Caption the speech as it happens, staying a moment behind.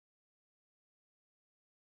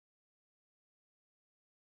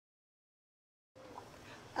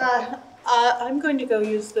I'm going to go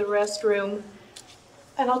use the restroom,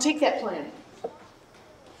 and I'll take that plan.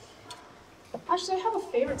 Actually, I have a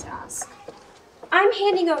favor to ask. I'm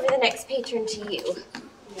handing over the next patron to you.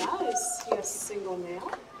 Yeah, is he a single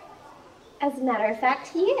male? As a matter of fact,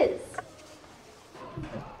 he is.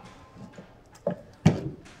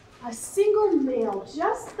 A single male,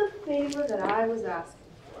 just the favor that I was asking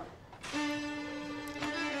for.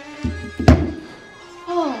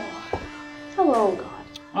 Oh, hello, God.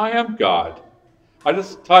 I am God. I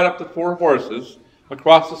just tied up the 4 horses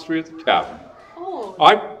across the street at the tavern. Oh,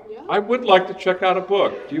 I would like to check out a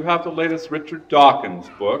book. Do you have the latest Richard Dawkins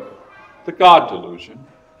book, The God Delusion?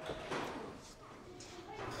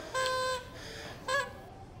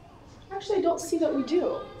 Actually, I don't see that we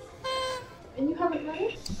do. And you haven't read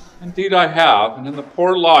it? Indeed I have, and in the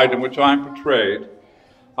poor light in which I am portrayed,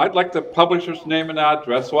 I'd like the publisher's name and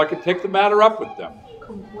address so I could take the matter up with them.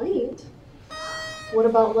 Complaint? What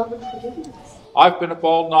about love and forgiveness? I've been up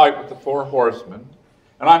all night with the 4 horsemen,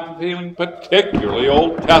 and I'm feeling particularly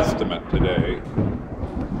Old Testament today.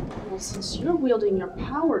 Well, since you're wielding your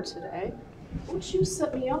power today, won't you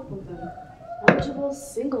set me up with an eligible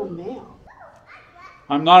single male?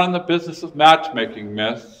 I'm not in the business of matchmaking,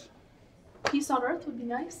 miss. Peace on earth would be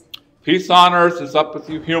nice. Peace on earth is up with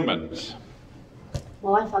you humans.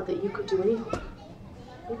 Well, I thought that you could do anything.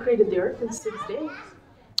 You created the earth in 6 days.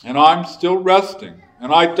 And I'm still resting,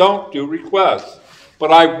 and I don't do requests,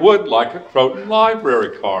 but I would like a Croton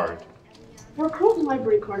Library card. For a Croton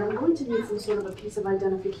Library card, I'm going to need some sort of a piece of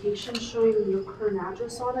identification showing your current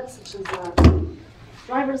address on it, such as a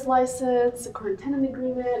driver's license, a current tenant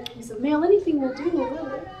agreement, a piece of mail, anything will do,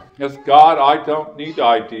 really. Yes, God, I don't need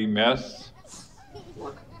ID, miss.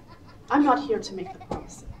 Look, I'm not here to make the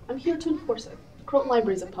policy. I'm here to enforce it. The Croton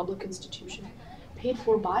Library is a public institution, paid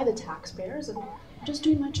for by the taxpayers, and I'm just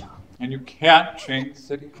doing my job. And you can't change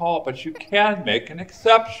City Hall, but you can make an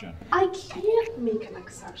exception. I can't make an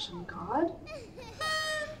exception, God.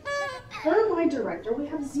 Per my director, we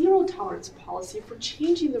have zero tolerance policy for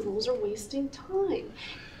changing the rules or wasting time.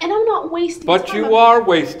 And I'm not wasting time. But you are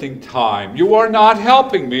wasting time. You are not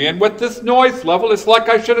helping me, and with this noise level, it's like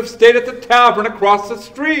I should have stayed at the tavern across the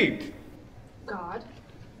street. God,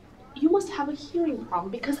 you must have a hearing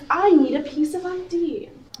problem because I need a piece of ID.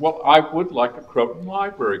 Well, I would like a Croton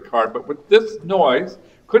Library card, but with this noise,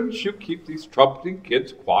 couldn't you keep these trumpeting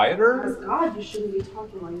kids quieter? As God, you shouldn't be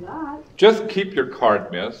talking like that. Just keep your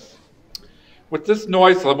card, miss. With this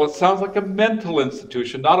noise level, it sounds like a mental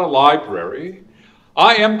institution, not a library.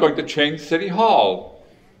 I am going to change City Hall.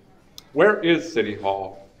 Where is City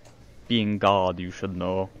Hall? Being God, you should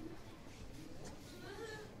know.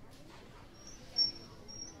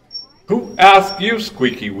 Who asked you,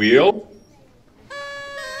 squeaky wheel?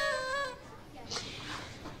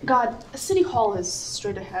 God, City Hall is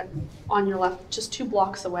straight ahead, on your left, just 2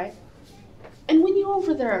 blocks away. And when you're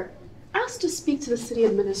over there, ask to speak to the city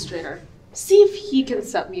administrator. See if he can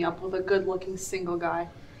set me up with a good-looking single guy.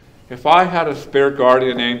 If I had a spare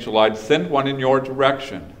guardian angel, I'd send one in your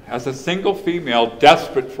direction. As a single female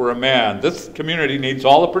desperate for a man, this community needs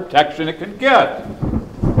all the protection it can get.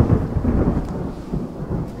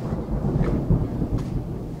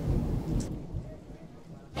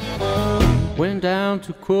 Went down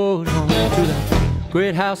to Croton, to that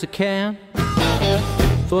great house of Can.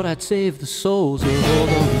 Thought I'd save the souls of all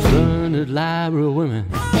those learned library women.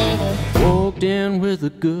 Walked in with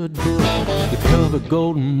a good book, the cover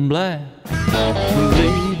golden black. The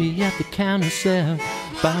lady at the counter said,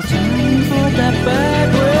 about time for that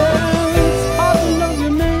bag. Well, it's hard to love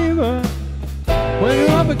your neighbor when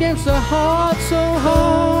you're up against a heart so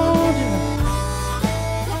hard.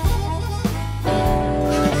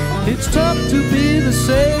 It's tough to be the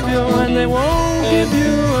savior when they won't give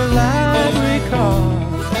you